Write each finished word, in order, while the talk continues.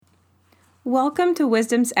Welcome to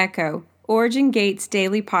Wisdom's Echo, Origin Gates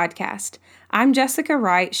Daily Podcast. I'm Jessica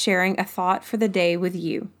Wright, sharing a thought for the day with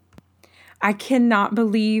you. I cannot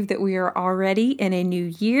believe that we are already in a new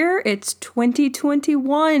year. It's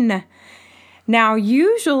 2021. Now,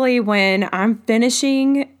 usually when I'm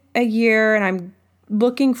finishing a year and I'm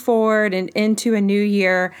looking forward and into a new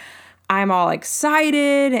year, I'm all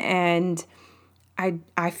excited and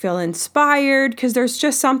I feel inspired because there's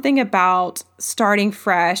just something about starting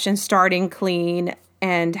fresh and starting clean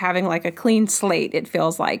and having like a clean slate, it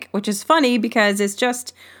feels like, which is funny because it's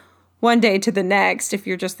just one day to the next if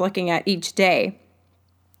you're just looking at each day.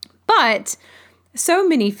 But so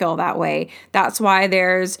many feel that way. That's why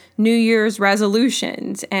there's New Year's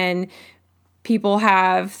resolutions and people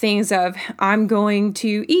have things of, I'm going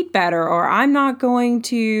to eat better, or I'm not going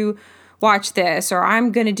to watch this, or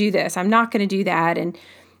I'm going to do this, I'm not going to do that. And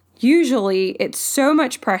usually it's so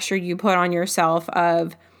much pressure you put on yourself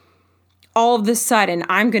of all of the sudden,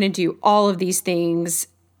 I'm going to do all of these things.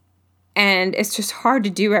 And it's just hard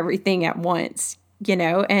to do everything at once,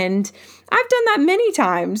 and I've done that many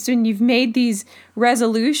times when you've made these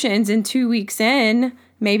resolutions and 2 weeks in,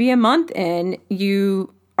 maybe a month in,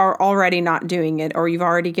 you are already not doing it, or you've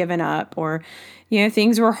already given up, or,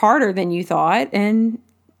 things were harder than you thought and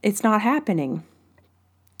it's not happening.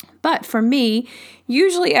 But for me,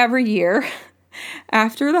 usually every year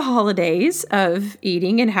after the holidays of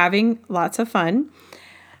eating and having lots of fun,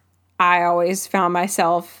 I always found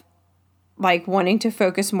myself like wanting to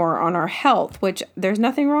focus more on our health, which there's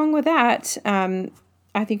nothing wrong with that.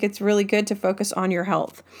 I think it's really good to focus on your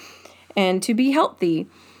health and to be healthy.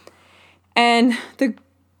 And the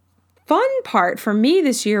fun part for me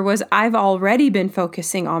this year was I've already been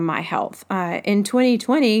focusing on my health. In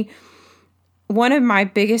 2020, one of my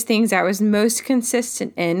biggest things I was most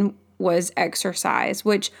consistent in was exercise,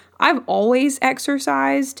 which I've always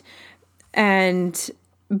exercised,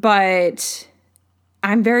 but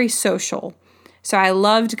I'm very social. So I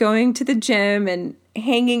loved going to the gym and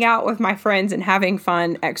hanging out with my friends and having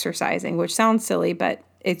fun exercising, which sounds silly, but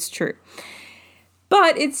it's true.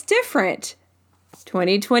 But it's different.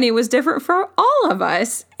 2020 was different for all of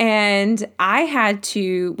us. And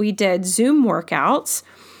we did Zoom workouts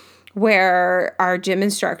where our gym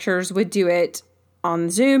instructors would do it on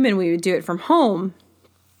Zoom and we would do it from home.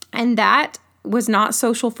 And that was not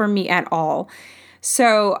social for me at all.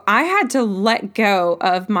 So I had to let go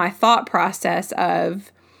of my thought process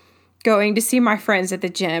of going to see my friends at the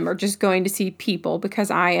gym or just going to see people,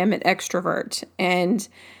 because I am an extrovert and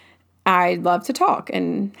I love to talk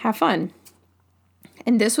and have fun.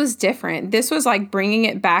 And this was different. This was like bringing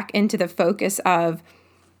it back into the focus of,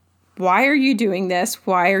 why are you doing this?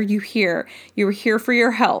 Why are you here? You're here for your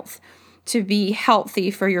health, to be healthy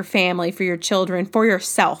for your family, for your children, for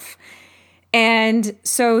yourself. And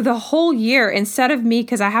so the whole year, instead of me,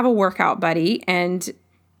 because I have a workout buddy and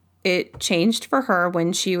it changed for her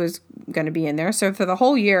when she was going to be in there. So for the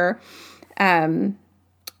whole year,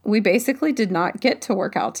 we basically did not get to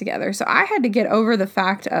work out together. So I had to get over the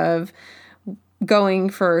fact of going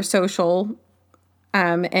for social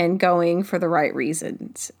and going for the right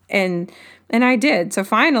reasons. And I did. So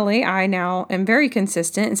finally, I now am very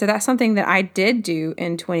consistent. And so that's something that I did do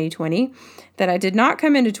in 2020 that I did not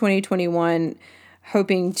come into 2021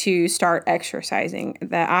 hoping to start exercising,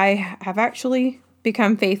 that I have actually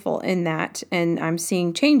become faithful in that. And I'm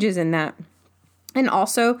seeing changes in that. And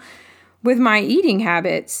also with my eating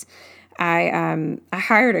habits, I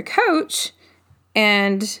hired a coach,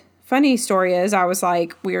 and funny story is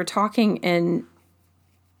we were talking in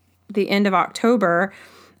the end of October,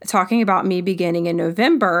 talking about me beginning in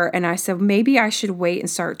November. And I said, maybe I should wait and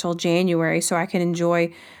start till January so I can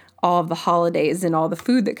enjoy all of the holidays and all the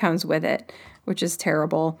food that comes with it, which is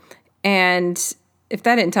terrible. And if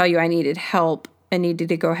that didn't tell you I needed help and needed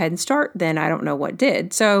to go ahead and start, then I don't know what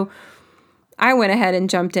did. So I went ahead and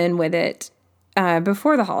jumped in with it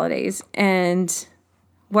before the holidays. And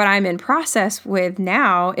what I'm in process with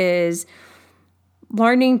now is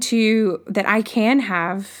learning that I can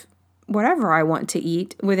have whatever I want to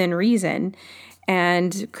eat within reason,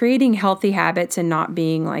 and creating healthy habits and not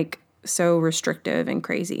being like so restrictive and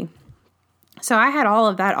crazy. So I had all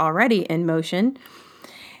of that already in motion.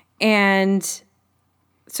 And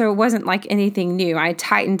so it wasn't like anything new. I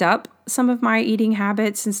tightened up some of my eating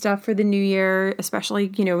habits and stuff for the new year, especially,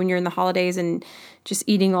 when you're in the holidays and just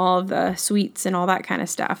eating all of the sweets and all that kind of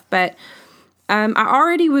stuff. But I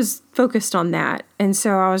already was focused on that. And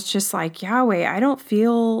so I was just like, Yahweh, I don't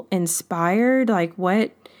feel inspired. Like,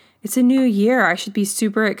 what? It's a new year. I should be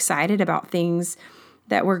super excited about things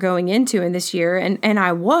that we're going into in this year. And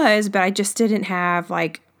I was, but I just didn't have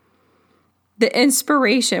like the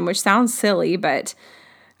inspiration, which sounds silly, but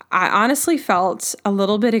I honestly felt a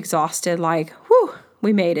little bit exhausted, like, whew,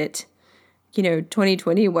 we made it.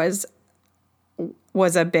 2020 was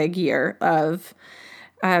a big year of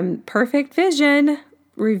perfect vision,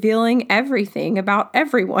 revealing everything about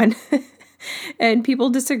everyone and people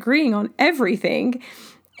disagreeing on everything.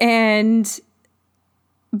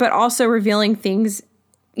 But also revealing things,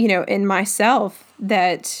 in myself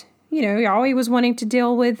that, Yahweh was wanting to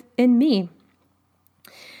deal with in me.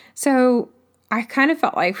 So I kind of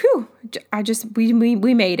felt like, whew,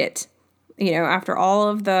 we made it. After all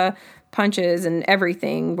of the punches and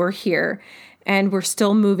everything, we're here and we're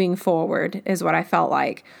still moving forward is what I felt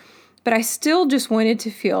like. But I still just wanted to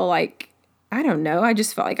feel like, I don't know, I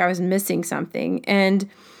just felt like I was missing something. And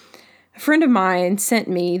a friend of mine sent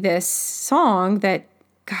me this song that,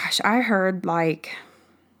 gosh, I heard like,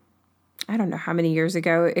 I don't know how many years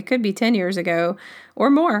ago. It could be 10 years ago or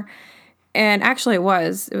more. And actually it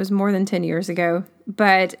was more than 10 years ago.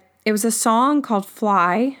 But it was a song called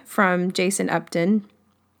Fly from Jason Upton.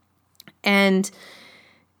 And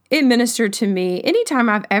it ministered to me. Anytime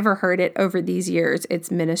I've ever heard it over these years,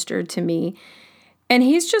 it's ministered to me. And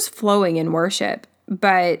he's just flowing in worship.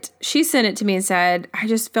 But she sent it to me and said, I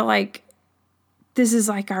just feel like this is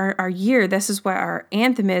like our year. This is what our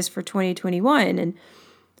anthem is for 2021. And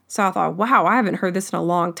so I thought, wow, I haven't heard this in a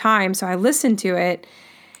long time. So I listened to it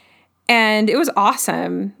and it was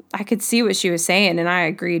awesome. I could see what she was saying and I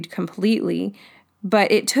agreed completely.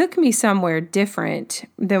 But it took me somewhere different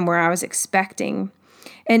than where I was expecting.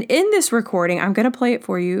 And in this recording, I'm going to play it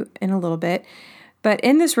for you in a little bit. But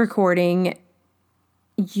in this recording,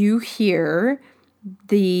 you hear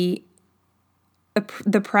the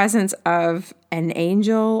presence of an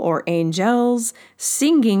angel or angels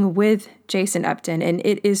singing with Jason Upton. And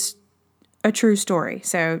it is a true story.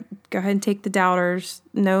 So go ahead and take the doubters,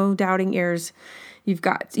 no doubting ears.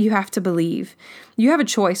 You have to believe. You have a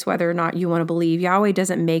choice whether or not you want to believe. Yahweh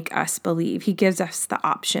doesn't make us believe. He gives us the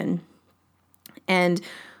option. And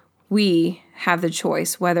we have the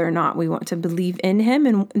choice whether or not we want to believe in him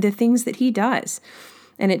and the things that he does.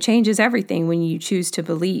 And it changes everything when you choose to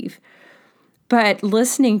believe. But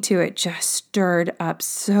listening to it just stirred up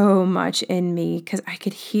so much in me because I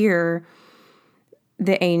could hear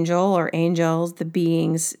the angel or angels, the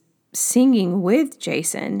beings singing with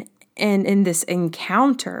Jason and in this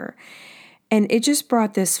encounter. And it just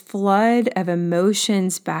brought this flood of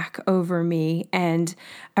emotions back over me and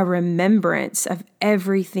a remembrance of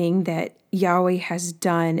everything that Yahweh has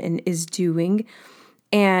done and is doing.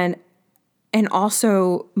 And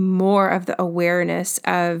also more of the awareness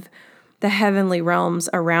of the heavenly realms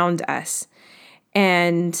around us.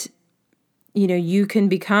 And, you can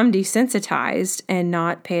become desensitized and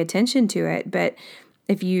not pay attention to it. But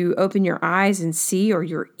if you open your eyes and see, or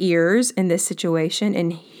your ears in this situation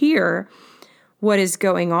and hear what is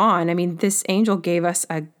going on, I mean, this angel gave us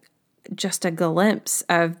just a glimpse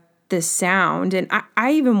of this sound. And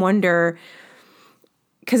I even wonder,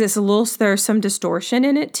 because there's some distortion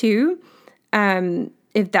in it too,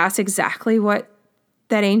 if that's exactly what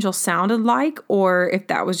that angel sounded like, or if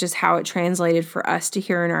that was just how it translated for us to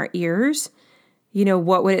hear in our ears.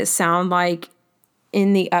 What would it sound like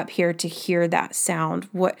in the up here to hear that sound?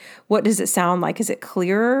 What does it sound like? Is it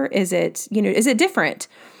clearer? Is it, is it different?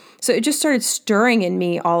 So it just started stirring in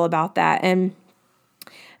me all about that. And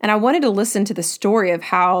I wanted to listen to the story of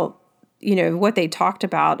how, what they talked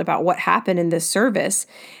about what happened in this service.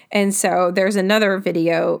 And so there's another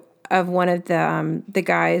video of one of the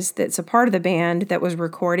guys that's a part of the band that was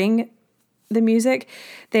recording the music.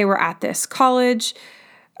 They were at this college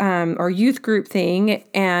or youth group thing,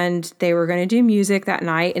 and they were going to do music that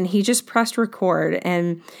night, and he just pressed record,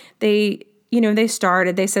 and they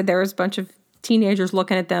started. They said there was a bunch of teenagers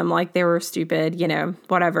looking at them like they were stupid,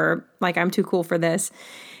 whatever, like I'm too cool for this.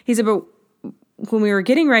 He said, but when we were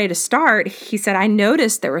getting ready to start, he said, I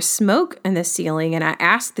noticed there was smoke in the ceiling, and I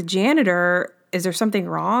asked the janitor, is there something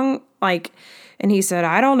wrong? And he said,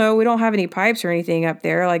 I don't know. We don't have any pipes or anything up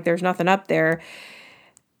there. Like, there's nothing up there.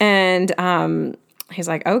 And he's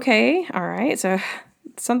like, okay, all right. So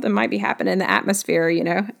something might be happening in the atmosphere,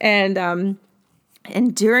 And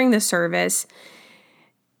during the service,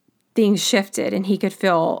 things shifted, and he could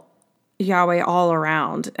feel Yahweh all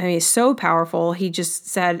around. I mean, it's so powerful. He just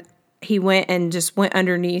said he went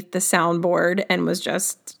underneath the soundboard and was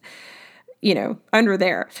just, under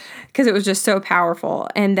there, because it was just so powerful.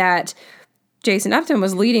 And that Jason Upton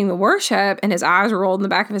was leading the worship, and his eyes were rolled in the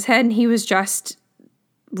back of his head, and he was just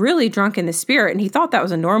really drunk in the spirit. And he thought that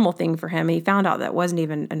was a normal thing for him. And he found out that wasn't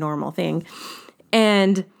even a normal thing.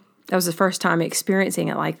 And that was the first time experiencing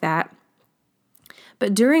it like that.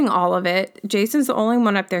 But during all of it, Jason's the only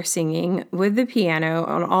one up there singing with the piano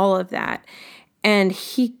on all of that. And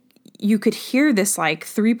you could hear this like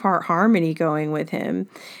 3-part harmony going with him.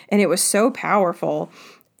 And it was so powerful.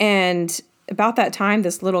 And about that time,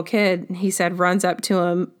 this little kid, he said, runs up to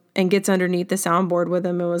him and gets underneath the soundboard with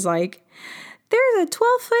him and was like, "There's a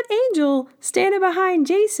 12-foot angel standing behind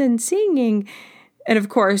Jason singing." And of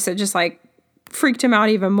course, it just like freaked him out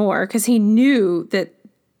even more because he knew that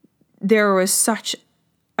there was such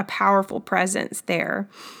a powerful presence there.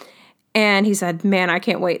 And he said, "Man, I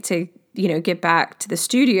can't wait to, get back to the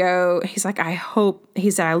studio." He's like, he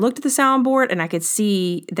said, "I looked at the soundboard and I could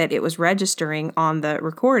see that it was registering on the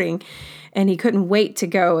recording." And he couldn't wait to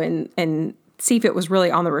go and see if it was really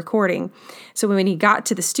on the recording. So when he got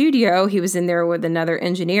to the studio, he was in there with another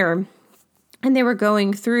engineer and they were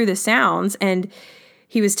going through the sounds and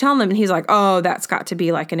he was telling them, and he's like, "Oh, that's got to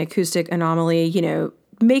be like an acoustic anomaly,"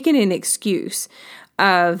 making an excuse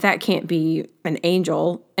of that can't be an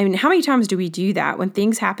angel. I mean, how many times do we do that when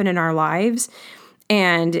things happen in our lives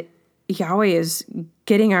and Yahweh is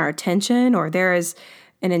getting our attention, or there is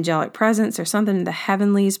an angelic presence or something in the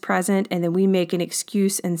heavenlies present, and then we make an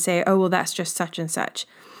excuse and say, "Oh, well, that's just such and such."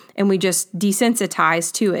 And we just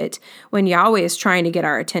desensitize to it when Yahweh is trying to get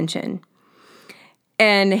our attention.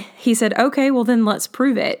 And he said, "Okay, well, then let's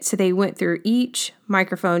prove it." So they went through each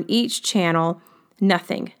microphone, each channel,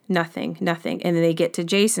 nothing. And then they get to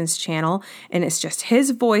Jason's channel, and it's just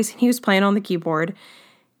his voice. He was playing on the keyboard,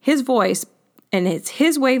 his voice, and it's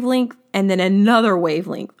his wavelength, and then another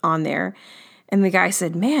wavelength on there. And the guy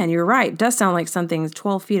said, "Man, you're right. It does sound like something's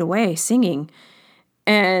 12 feet away singing."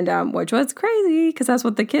 And which was crazy because that's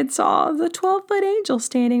what the kid saw, the 12-foot angel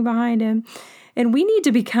standing behind him. And we need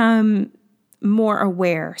to become more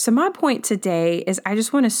aware. So my point today is I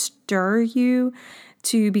just want to stir you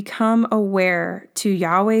to become aware to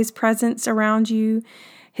Yahweh's presence around you,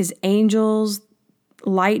 his angels,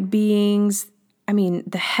 light beings,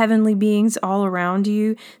 the heavenly beings all around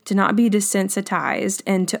you, to not be desensitized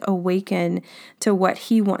and to awaken to what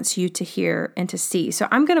he wants you to hear and to see. So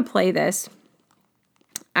I'm going to play this.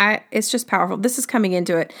 It's just powerful. This is coming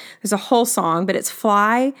into it. There's a whole song, but it's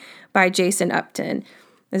 "Fly" by Jason Upton.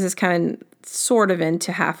 This is kind of sort of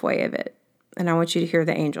into halfway of it. And I want you to hear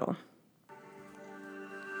the angel.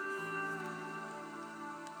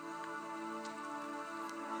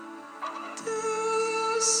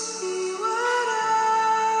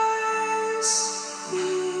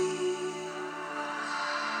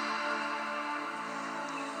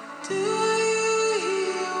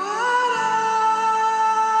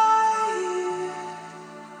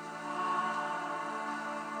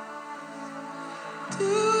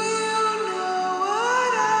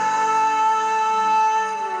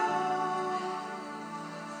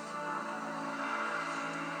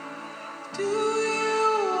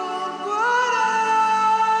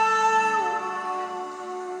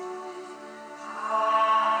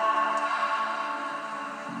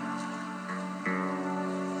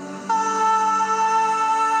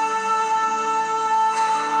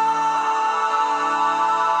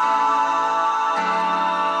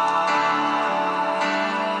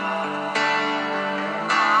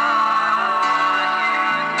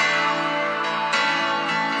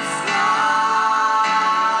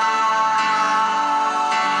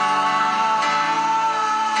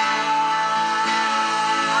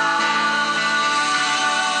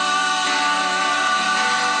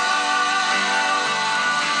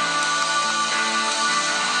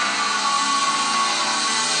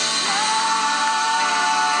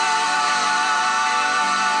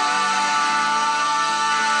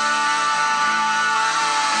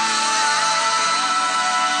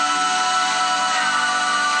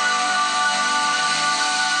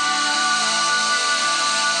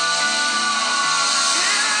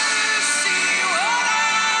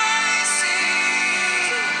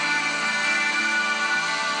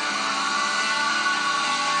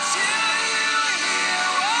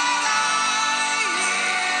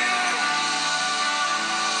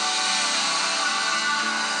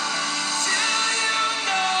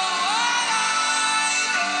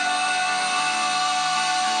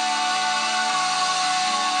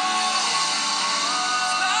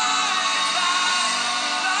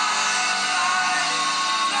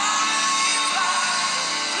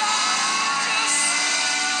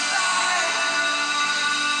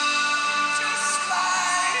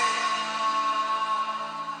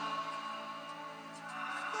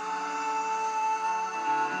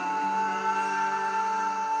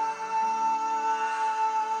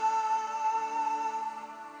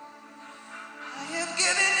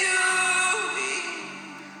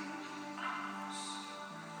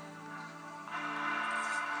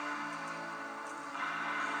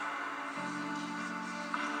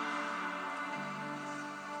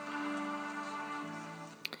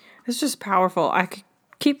 It's just powerful. I could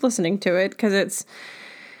keep listening to it because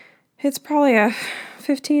it's probably a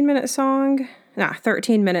 15-minute song,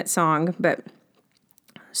 13-minute song, but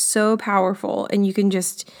so powerful. And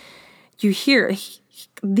you hear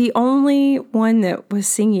the only one that was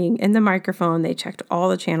singing in the microphone, they checked all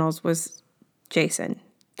the channels, was Jason.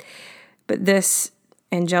 But this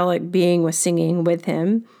angelic being was singing with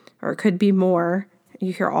him, or it could be more.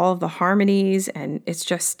 You hear all of the harmonies, and it's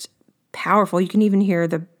just powerful. You can even hear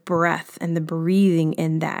the breath and the breathing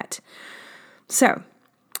in that. So,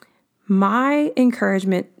 my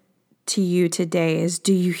encouragement to you today is,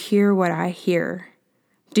 do you hear what I hear?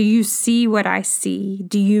 Do you see what I see?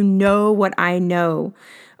 Do you know what I know?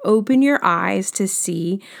 Open your eyes to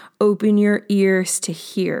see. Open your ears to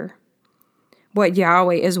hear what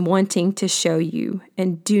Yahweh is wanting to show you,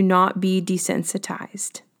 and do not be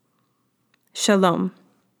desensitized. Shalom.